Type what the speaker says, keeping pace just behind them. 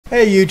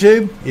Hey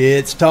YouTube,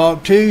 it's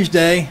Talk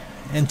Tuesday,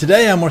 and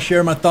today I'm going to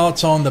share my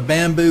thoughts on the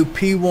Bambu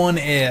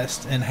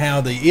P1S and how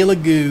the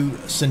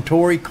Elegoo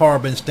Centauri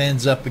carbon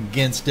stands up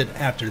against it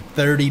after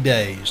 30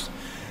 days.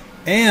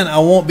 And I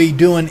won't be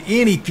doing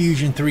any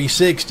Fusion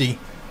 360,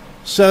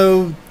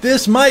 so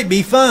this might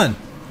be fun.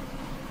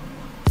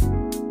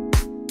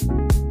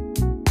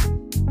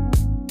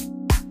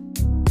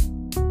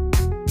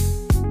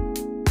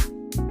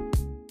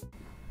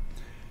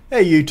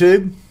 Hey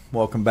YouTube.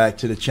 Welcome back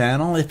to the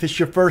channel. If it's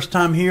your first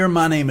time here,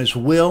 my name is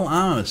Will.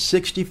 I'm a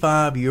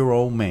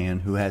 65-year-old man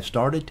who has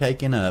started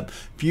taking up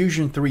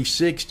Fusion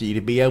 360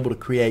 to be able to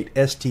create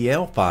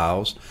STL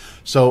files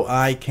so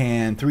I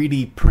can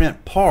 3D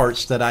print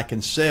parts that I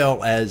can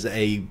sell as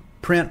a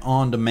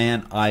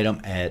print-on-demand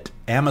item at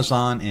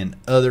Amazon and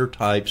other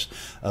types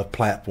of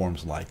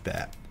platforms like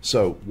that.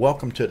 So,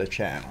 welcome to the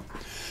channel.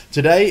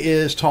 Today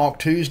is Talk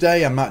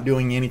Tuesday. I'm not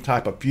doing any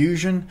type of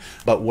fusion,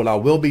 but what I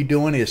will be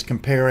doing is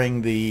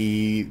comparing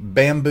the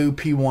Bambu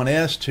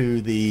P1S to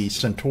the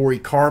Centauri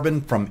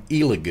Carbon from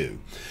Elegoo.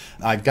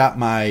 I got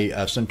my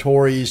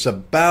Centauris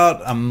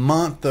about a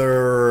month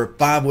or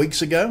 5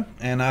 weeks ago,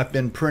 and I've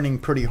been printing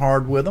pretty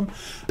hard with them.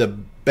 The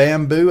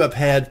Bambu I've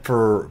had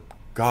for,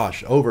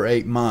 gosh, over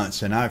 8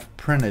 months, and I've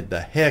printed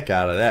the heck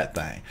out of that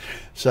thing.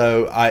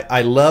 So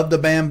I love the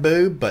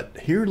Bambu, but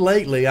here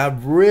lately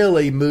I've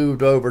really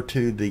moved over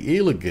to the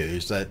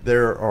Elegoos. That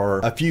there are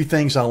a few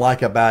things I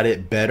like about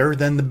it better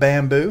than the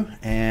Bambu,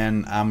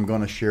 and I'm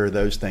going to share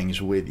those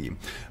things with you.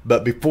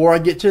 But before I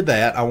get to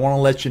that, I want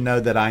to let you know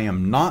that I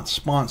am not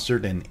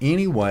sponsored in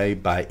any way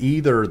by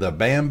either the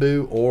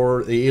Bambu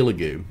or the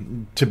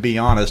Elegoo. To be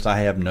honest, I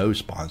have no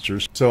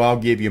sponsors, so I'll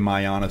give you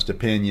my honest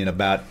opinion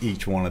about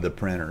each one of the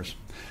printers.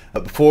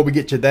 But before we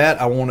get to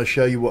that, I want to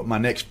show you what my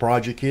next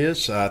project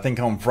is. I think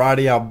on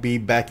Friday I'll be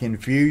back in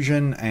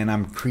Fusion, and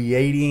I'm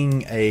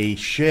creating a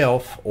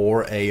shelf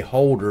or a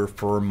holder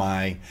for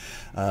my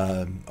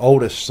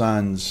oldest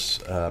son's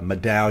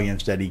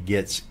medallions that he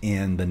gets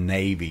in the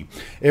Navy.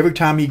 Every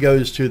time he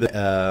goes to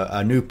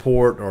a new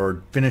port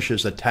or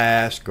finishes a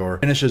task or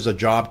finishes a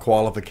job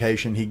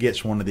qualification, he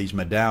gets one of these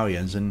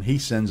medallions and he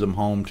sends them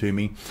home to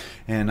me,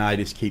 and I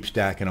just keep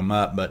stacking them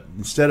up. But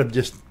instead of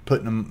just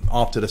putting them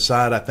off to the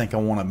side, I think I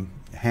want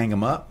to hang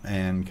them up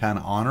and kind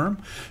of honor them.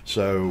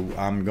 So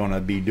I'm going to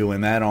be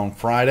doing that on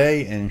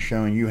Friday and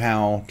showing you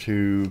how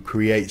to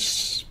create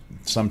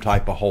some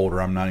type of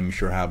holder. I'm not even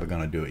sure how we're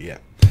going to do it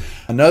yet.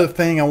 Another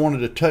thing I wanted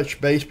to touch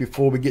base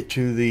before we get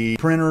to the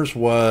printers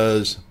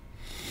was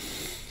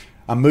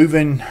I'm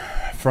moving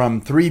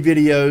from 3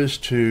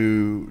 videos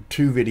to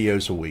 2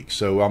 videos a week.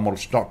 So I'm going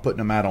to start putting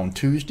them out on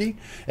Tuesday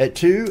at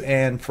 2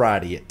 and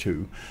Friday at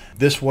 2.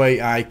 This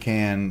way I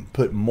can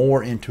put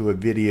more into a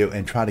video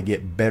and try to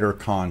get better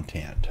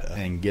content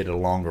and get a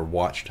longer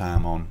watch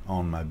time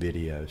on my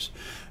videos.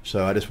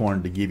 So I just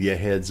wanted to give you a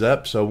heads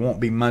up. So it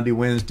won't be Monday,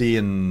 Wednesday,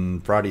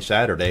 and Friday,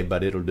 Saturday,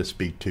 but it'll just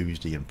be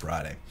Tuesday and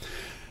Friday.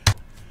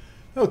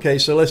 Okay,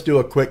 so let's do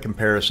a quick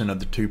comparison of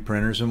the 2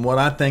 printers and what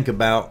I think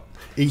about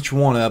each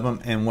one of them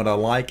and what I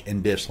like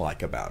and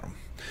dislike about them.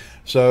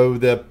 So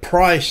the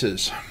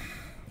prices,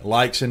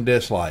 likes and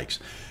dislikes.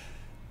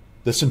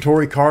 The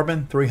Centauri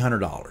Carbon,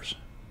 $300.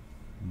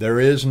 There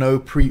is no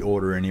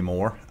pre-order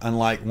anymore.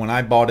 Unlike when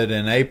I bought it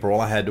in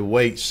April, I had to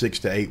wait 6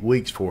 to 8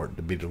 weeks for it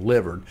to be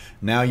delivered.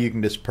 Now you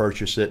can just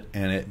purchase it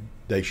and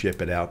they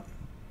ship it out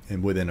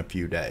within a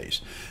few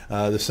days.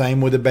 The same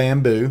with the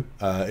Bambu.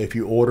 If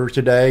you order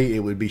today,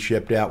 it would be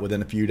shipped out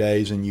within a few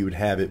days and you would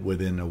have it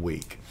within a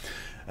week.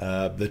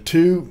 The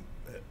 2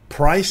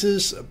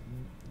 prices,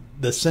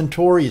 the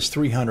Centauri is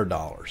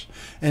 $300,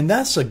 and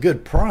that's a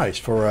good price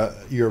for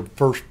your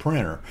first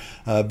printer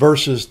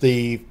versus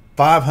the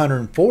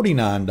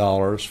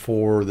 $549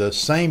 for the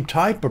same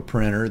type of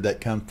printer that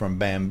comes from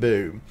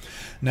Bambu.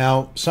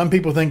 Now, some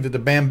people think that the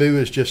Bambu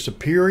is just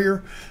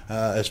superior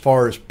as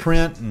far as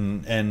print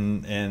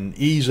and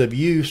ease of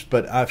use,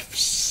 but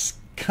I've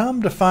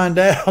come to find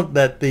out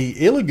that the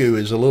Elegoo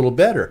is a little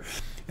better.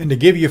 And to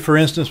give you, for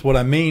instance, what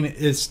I mean,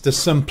 it's the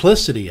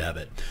simplicity of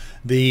it.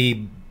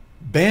 The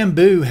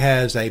Bambu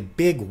has a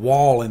big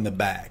wall in the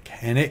back,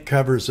 and it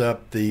covers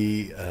up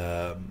the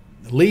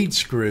lead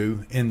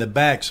screw in the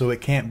back so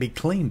it can't be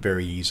cleaned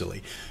very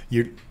easily.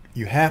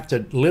 You have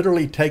to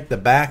literally take the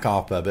back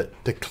off of it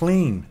to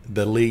clean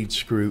the lead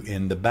screw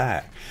in the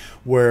back,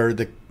 where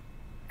the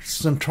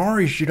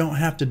Centauris, you don't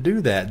have to do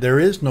that. There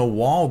is no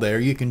wall there.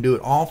 You can do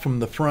it all from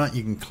the front.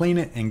 You can clean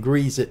it and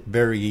grease it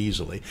very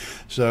easily.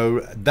 So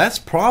that's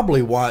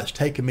probably why it's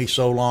taken me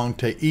so long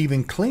to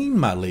even clean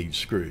my lead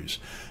screws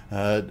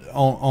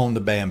on the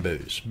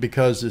Bambus,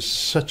 because it's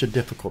such a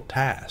difficult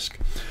task.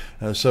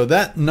 So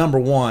that, number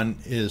one,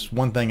 is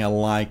one thing I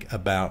like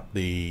about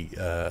the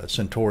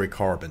Centauri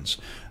Carbons.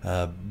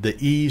 The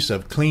ease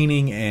of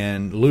cleaning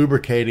and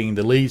lubricating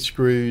the lead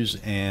screws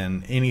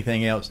and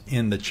anything else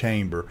in the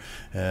chamber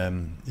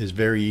is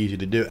very easy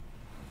to do.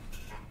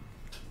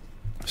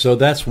 So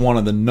that's one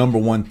of the number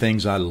one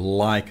things I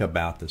like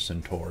about the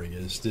Centauri,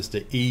 is just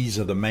the ease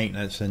of the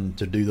maintenance and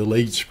to do the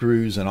lead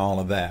screws and all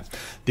of that.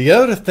 The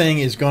other thing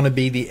is going to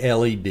be the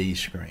LED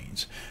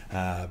screens.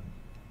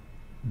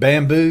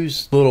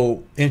 Bambu's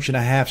little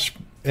 1.5-inch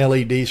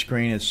LED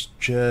screen is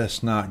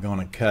just not going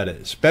to cut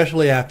it,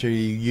 especially after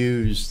you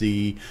use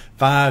the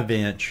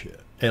 5-inch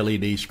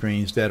LED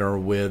screens that are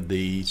with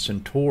the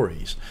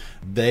Centauris.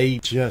 They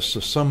just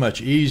are so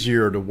much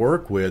easier to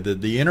work with.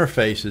 The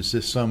interface is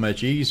just so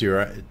much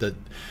easier.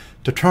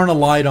 To turn a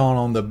light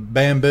on the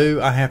Bambu,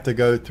 I have to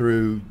go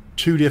through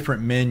 2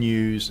 different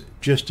menus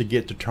just to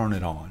get to turn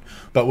it on.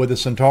 But with the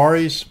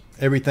Centauris,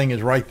 everything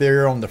is right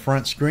there on the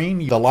front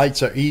screen. The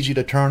lights are easy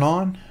to turn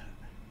on.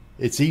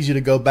 It's easy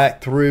to go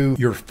back through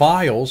your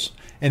files,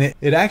 and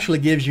it actually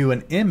gives you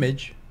an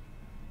image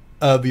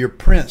of your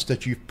prints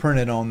that you've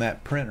printed on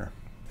that printer.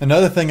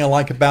 Another thing I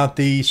like about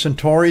the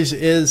Centauris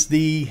is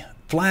the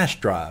flash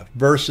drive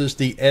versus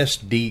the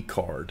SD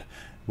card,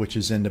 which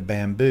is in the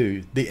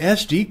Bambu. The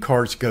SD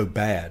cards go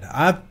bad.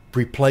 I've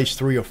replaced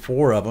 3 or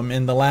 4 of them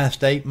in the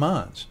last 8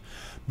 months.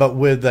 But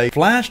with a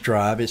flash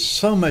drive, it's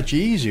so much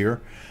easier.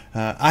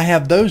 I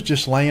have those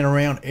just laying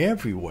around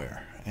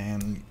everywhere,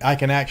 and I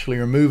can actually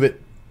remove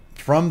it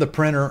from the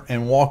printer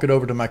and walk it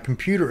over to my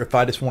computer if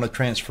I just want to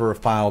transfer a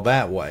file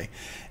that way,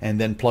 and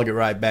then plug it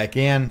right back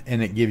in,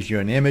 and it gives you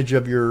an image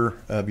of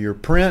your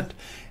print,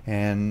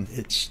 and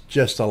it's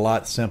just a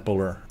lot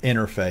simpler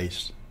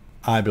interface,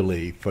 I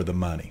believe, for the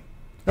money.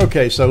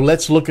 Okay, so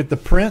let's look at the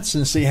prints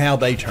and see how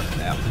they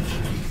turned out.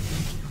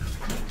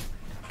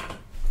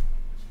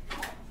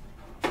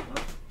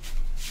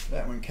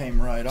 That one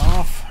came right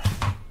off.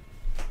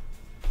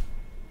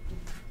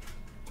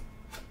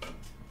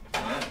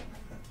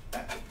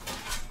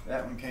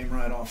 That one came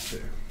right off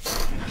too.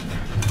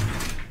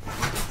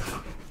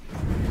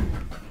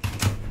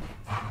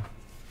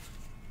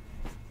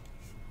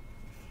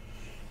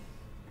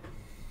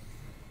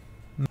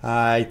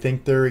 I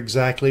think they're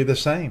exactly the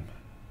same.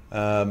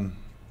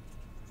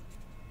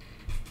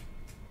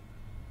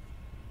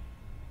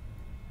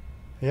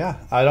 Yeah,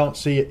 I don't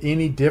see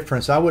any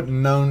difference. I wouldn't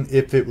have known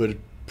if it would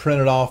print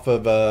it off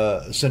of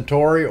a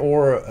Centauri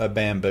or a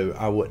Bambu.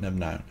 I wouldn't have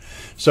known.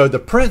 So the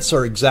prints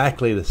are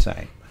exactly the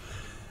same.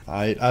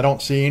 I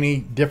don't see any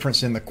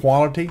difference in the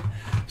quality.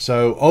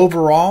 So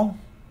overall,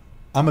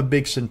 I'm a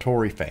big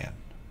Centauri fan.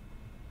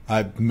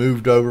 I've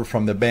moved over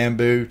from the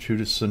Bambu to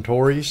the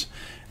Centauris,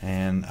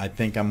 and I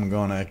think I'm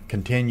going to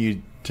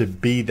continue to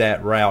be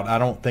that route. I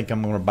don't think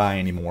I'm going to buy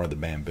any more of the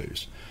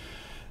Bambus.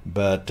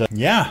 But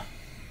yeah,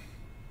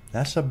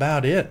 that's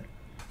about it.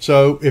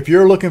 So if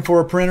you're looking for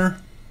a printer,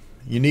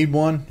 you need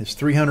one. It's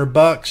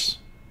 $300.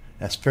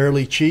 That's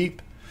fairly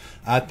cheap.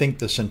 I think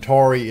the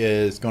Centauri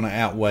is going to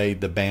outweigh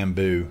the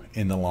Bambu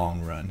in the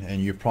long run,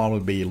 and you'll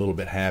probably be a little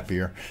bit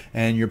happier,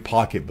 and your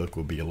pocketbook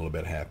will be a little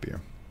bit happier.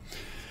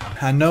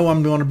 I know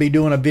I'm going to be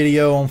doing a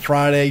video on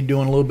Friday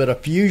doing a little bit of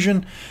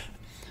fusion,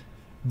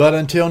 but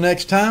until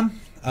next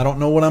time, I don't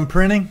know what I'm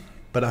printing,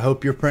 but I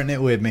hope you're printing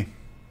it with me.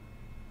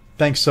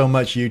 Thanks so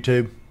much,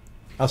 YouTube.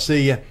 I'll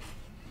see you.